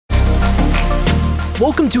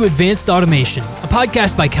Welcome to Advanced Automation, a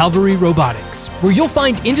podcast by Calvary Robotics, where you'll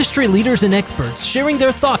find industry leaders and experts sharing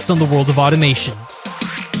their thoughts on the world of automation.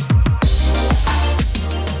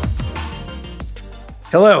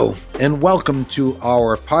 Hello, and welcome to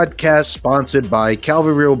our podcast sponsored by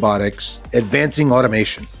Calvary Robotics, Advancing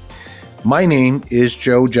Automation. My name is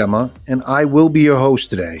Joe Gemma, and I will be your host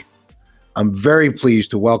today. I'm very pleased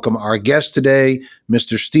to welcome our guest today,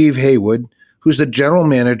 Mr. Steve Haywood, who's the General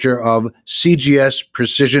Manager of CGS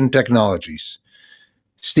Precision Technologies.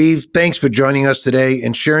 Steve, thanks for joining us today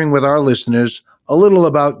and sharing with our listeners a little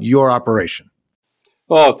about your operation.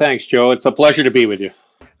 Oh, thanks, Joe. It's a pleasure to be with you.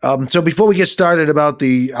 So before we get started about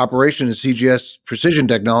the operation of CGS Precision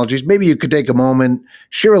Technologies, maybe you could take a moment,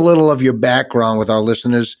 share a little of your background with our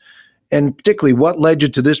listeners, and particularly what led you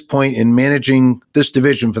to this point in managing this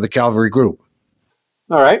division for the Calvary Group.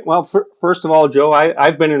 All right. Well, first of all, Joe,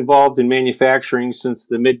 I've been involved in manufacturing since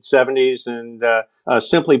the mid-'70s, and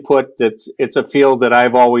simply put, it's a field that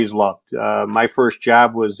I've always loved. My first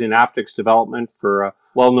job was in optics development for a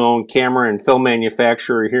well-known camera and film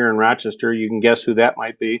manufacturer here in Rochester. You can guess who that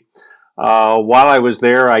might be. While I was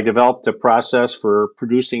there, I developed a process for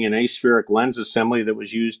producing an aspheric lens assembly that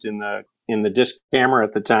was used in the disc camera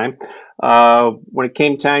at the time. When it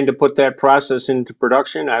came time to put that process into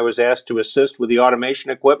production, I was asked to assist with the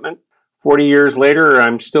automation equipment. 40 years later,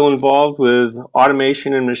 I'm still involved with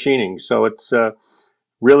automation and machining. So it's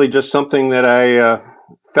really just something that I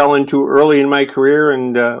fell into early in my career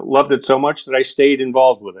and loved it so much that I stayed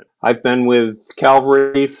involved with it. I've been with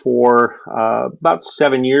Calvary for about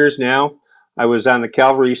 7 years now. I was on the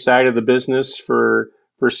Calvary side of the business for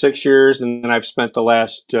 6 years, and then I've spent the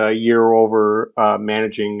last year over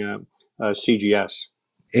managing CGS.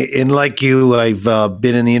 And like you, I've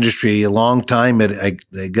been in the industry a long time. And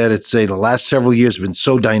I got to say, the last several years have been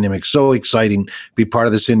so dynamic, so exciting to be part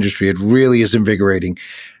of this industry. It really is invigorating.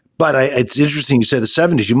 But it's interesting you said the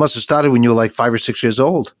 70s. You must have started when you were like 5 or 6 years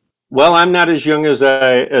old. Well, I'm not as young as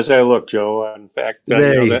I look, Joe. In fact,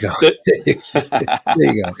 there you go. There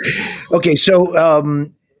you go. Okay,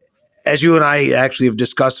 so as you and I actually have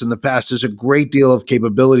discussed in the past, there's a great deal of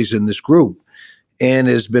capabilities in this group, and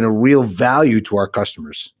has been a real value to our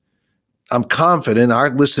customers. I'm confident our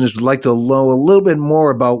listeners would like to know a little bit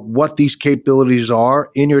more about what these capabilities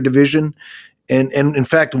are in your division, and in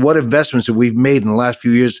fact, what investments that we've made in the last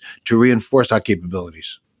few years to reinforce our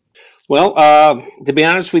capabilities. Well, to be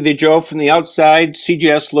honest with you, Joe, from the outside,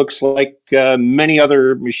 CGS looks like many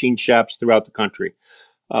other machine shops throughout the country.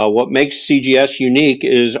 What makes CGS unique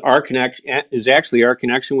is our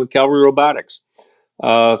connection with Calvary Robotics.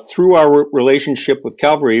 Through our relationship with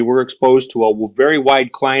Calvary, we're exposed to a very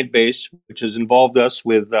wide client base, which has involved us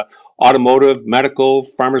with automotive, medical,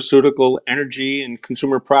 pharmaceutical, energy, and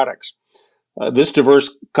consumer products. This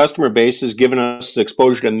diverse customer base has given us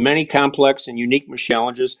exposure to many complex and unique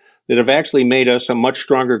challenges that have actually made us a much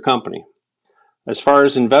stronger company. As far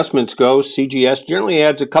as investments go, CGS generally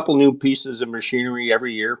adds a couple new pieces of machinery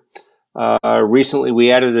every year. Recently,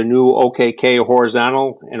 we added a new OKK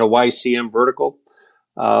horizontal and a YCM vertical.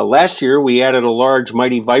 Last year, we added a large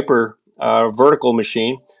Mighty Viper vertical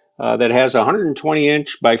machine that has a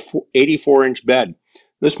 120-inch by 84-inch bed.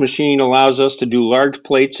 This machine allows us to do large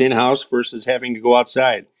plates in-house versus having to go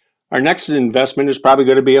outside. Our next investment is probably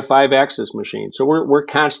going to be a 5-axis machine. So we're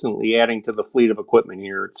constantly adding to the fleet of equipment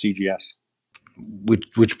here at CGS.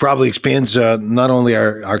 Which probably expands not only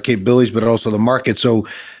our capabilities, but also the market. So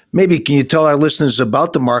maybe can you tell our listeners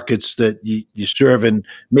about the markets that you serve, and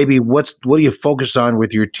maybe what do you focus on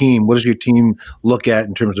with your team? What does your team look at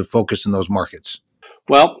in terms of focus in those markets?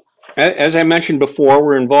 Well, as I mentioned before,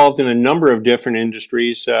 we're involved in a number of different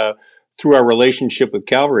industries through our relationship with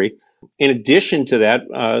Calvary. In addition to that,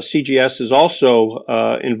 CGS is also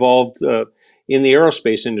involved in the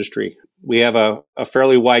aerospace industry. We have a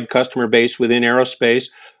fairly wide customer base within aerospace.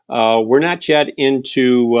 We're not yet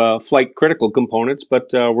into flight critical components, but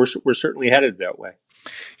we're certainly headed that way.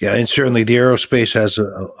 Yeah, and certainly the aerospace has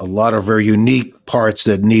a lot of very unique parts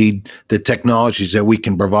that need the technologies that we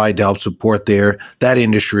can provide to help support that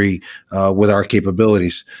industry with our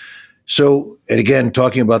capabilities. So, and again,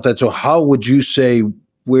 talking about that, so how would you say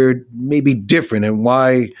we're maybe different, and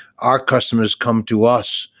why our customers come to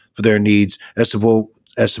us for their needs as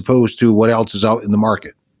opposed to what else is out in the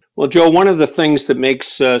market? Well, Joe, one of the things that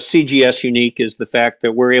makes CGS unique is the fact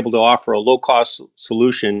that we're able to offer a low-cost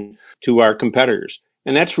solution to our competitors.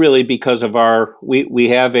 And that's really because of we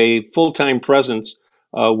have a full-time presence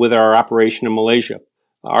with our operation in Malaysia.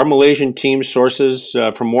 Our Malaysian team sources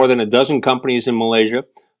from more than a dozen companies in Malaysia.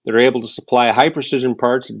 that are able to supply high precision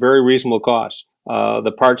parts at very reasonable costs.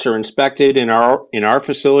 The parts are inspected in our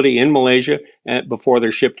facility in Malaysia before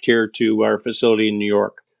they're shipped here to our facility in New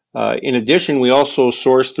York. In addition, we also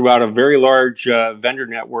source throughout a very large vendor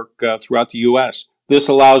network throughout the U.S. This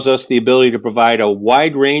allows us the ability to provide a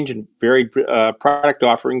wide range and varied product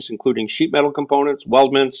offerings, including sheet metal components,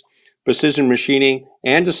 weldments, precision machining,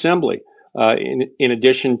 and assembly. In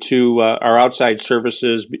addition to our outside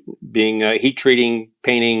services being heat treating,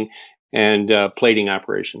 painting, and plating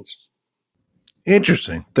operations.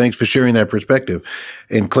 Interesting. Thanks for sharing that perspective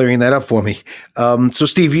and clearing that up for me. So,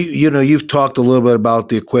 Steve, you've talked a little bit about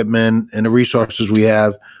the equipment and the resources we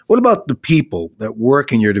have. What about the people that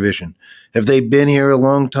work in your division? Have they been here a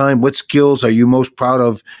long time? What skills are you most proud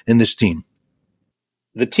of in this team?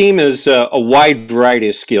 The team is a wide variety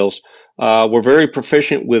of skills. We're very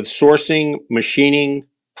proficient with sourcing, machining,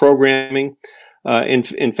 programming.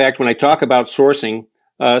 In fact, when I talk about sourcing,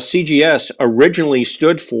 CGS originally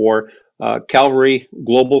stood for Calvary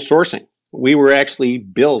Global Sourcing. We were actually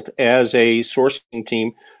built as a sourcing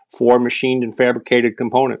team for machined and fabricated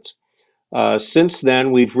components. Since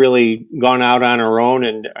then, we've really gone out on our own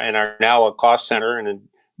and are now a cost center. And in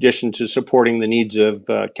addition to supporting the needs of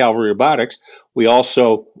Calvary Robotics, we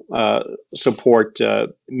also support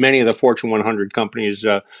many of the Fortune 100 companies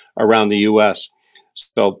around the U.S.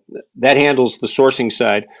 So that handles the sourcing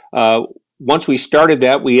side. Once we started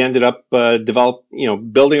that, we ended up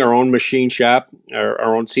building our own machine shop,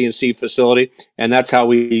 our own CNC facility, and that's how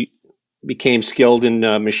we became skilled in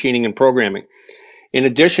machining and programming. In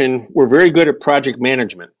addition, we're very good at project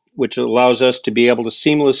management, which allows us to be able to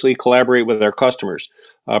seamlessly collaborate with our customers,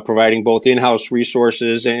 providing both in-house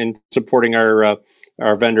resources and supporting our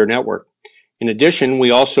vendor network. In addition, we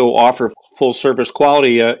also offer full-service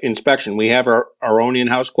quality inspection. We have our own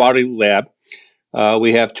in-house quality lab.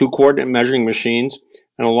 We have 2 coordinate measuring machines,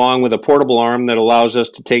 and along with a portable arm that allows us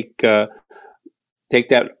to take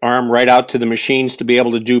that arm right out to the machines to be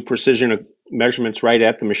able to do precision measurements right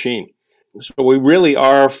at the machine. So we really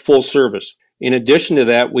are full service. In addition to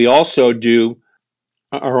that, we also do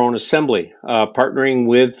our own assembly, partnering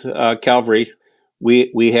with Calvary.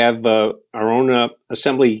 We have our own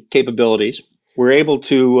assembly capabilities. We're able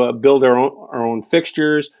to build our own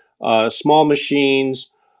fixtures, small machines,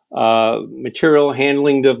 material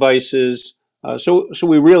handling devices. So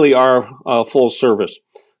we really are full service.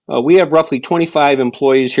 We have roughly 25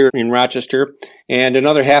 employees here in Rochester and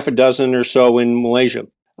another half a dozen or so in Malaysia.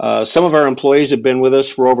 Some of our employees have been with us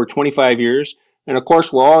for over 25 years. And of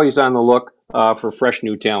course, we're always on the look for fresh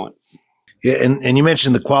new talent. Yeah, and you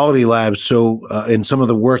mentioned the quality labs. So, and some of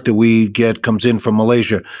the work that we get comes in from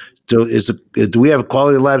Malaysia. So, do we have a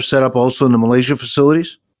quality lab set up also in the Malaysia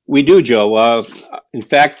facilities? We do, Joe. In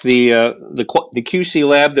fact, the QC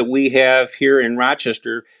lab that we have here in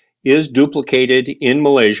Rochester is duplicated in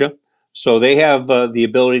Malaysia. So they have the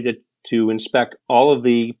ability to inspect all of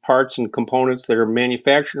the parts and components that are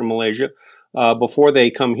manufactured in Malaysia before they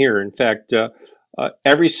come here. In fact,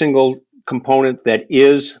 every single component that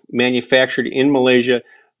is manufactured in Malaysia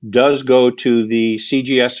does go to the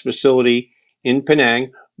CGS facility in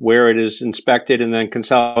Penang, where it is inspected and then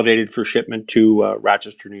consolidated for shipment to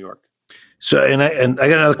Rochester, New York. So, and I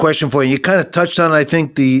got another question for you. You kind of touched on, I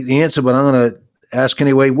think, the answer, but I'm going to ask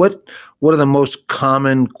anyway. What are the most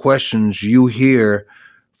common questions you hear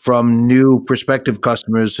from new prospective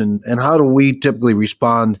customers, and how do we typically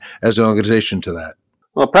respond as an organization to that?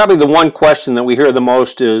 Well, probably the one question that we hear the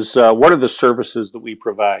most is, what are the services that we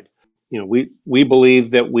provide? We believe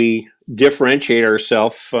that we differentiate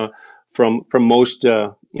ourselves from most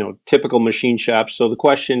typical machine shops. So the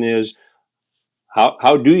question is,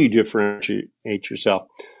 how do you differentiate yourself?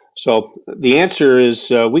 So the answer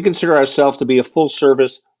is we consider ourselves to be a full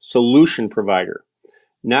service solution provider,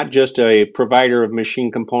 not just a provider of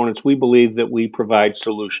machine components. We believe that we provide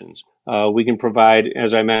solutions. We can provide,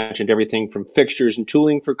 as I mentioned, everything from fixtures and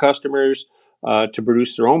tooling for customers to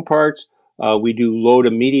produce their own parts. We do low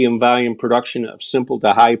to medium volume production of simple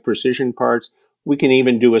to high precision parts. We can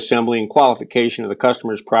even do assembly and qualification of the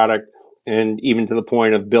customer's product, and even to the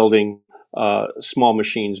point of building small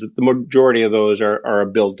machines. The majority of those are a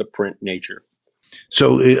build to print nature.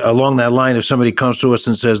 So along that line, if somebody comes to us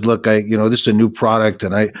and says, look, this is a new product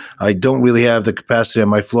and I don't really have the capacity on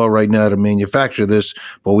my floor right now to manufacture this,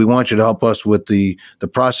 but we want you to help us with the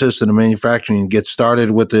process and the manufacturing and get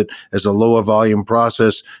started with it as a lower volume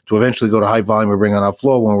process to eventually go to high volume and bring on our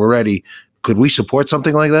floor when we're ready. Could we support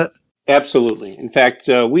something like that? Absolutely. In fact,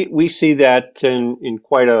 we see that in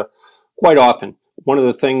quite often. One of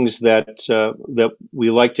the things that we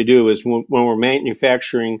like to do is when we're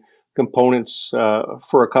manufacturing components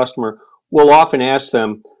for a customer, we'll often ask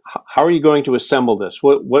them, how are you going to assemble this?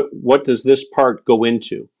 What does this part go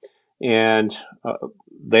into? And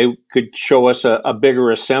they could show us a bigger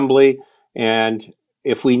assembly. And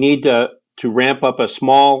if we need to ramp up a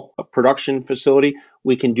small production facility,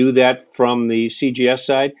 we can do that from the CGS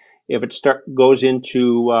side. If it goes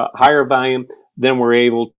into higher volume, then we're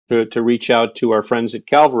able to reach out to our friends at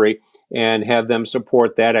Calvary and have them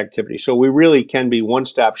support that activity. So we really can be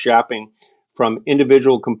one-stop shopping from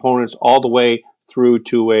individual components all the way through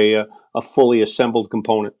to a fully assembled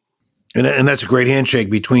component. And that's a great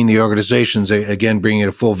handshake between the organizations, again, bringing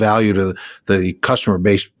a full value to the customer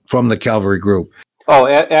base from the Calvary Group. Oh,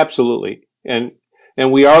 absolutely. And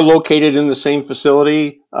we are located in the same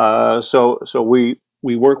facility, so we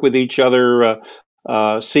work with each other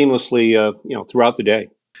seamlessly, throughout the day.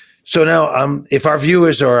 So now, if our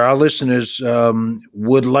viewers or our listeners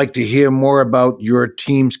would like to hear more about your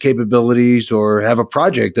team's capabilities or have a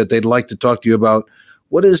project that they'd like to talk to you about,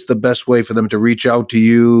 what is the best way for them to reach out to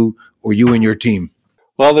you or you and your team?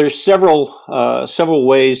 Well, there's several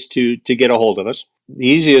ways to get a hold of us. The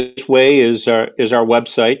easiest way is our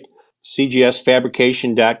website,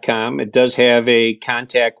 cgsfabrication.com. It does have a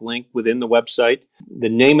contact link within the website. The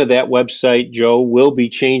name of that website, Joe, will be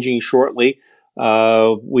changing shortly.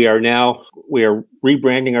 We are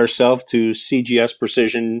rebranding ourselves to CGS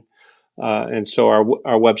Precision, and so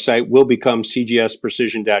our website will become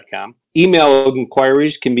cgsprecision.com. Email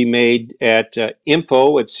inquiries can be made at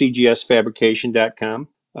info@cgsfabrication.com.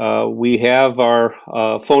 We have our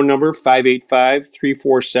phone number,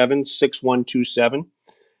 585-347-6127.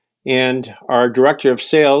 And our Director of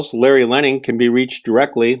Sales, Larry Lenning, can be reached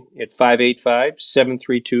directly at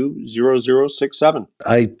 585-732-0067.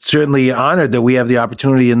 I certainly honored that we have the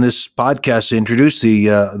opportunity in this podcast to introduce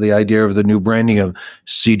the idea of the new branding of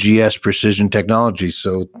CGS Precision Technology.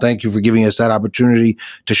 So thank you for giving us that opportunity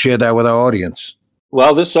to share that with our audience.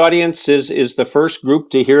 Well, this audience is the first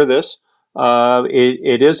group to hear this.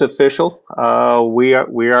 It is official. We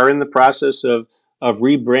are in the process of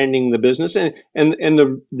rebranding the business, and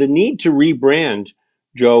the need to rebrand,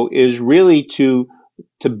 Joe, is really to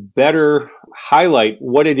better highlight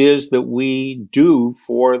what it is that we do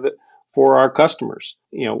for our customers.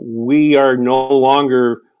 We are no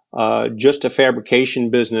longer just a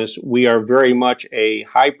fabrication business. We are very much a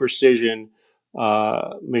high precision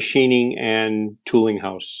machining and tooling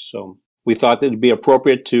house. So we thought that it'd be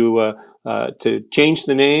appropriate to change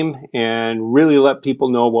the name and really let people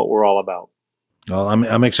know what we're all about. Well,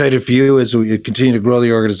 I'm excited for you as we continue to grow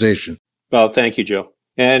the organization. Well, thank you, Joe.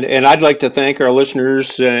 And I'd like to thank our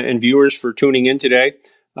listeners and viewers for tuning in today.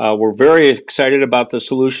 We're very excited about the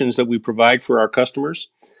solutions that we provide for our customers,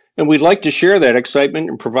 and we'd like to share that excitement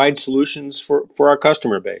and provide solutions for our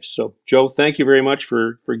customer base. So, Joe, thank you very much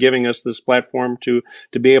for giving us this platform to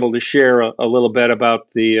be able to share a little bit about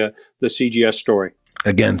the CGS story.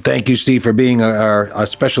 Again, thank you, Steve, for being our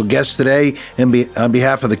special guest today. And on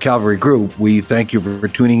behalf of the Calvary Group, we thank you for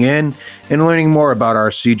tuning in and learning more about our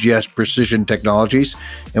CGS Precision Technologies.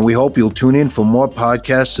 And we hope you'll tune in for more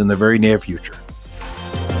podcasts in the very near future.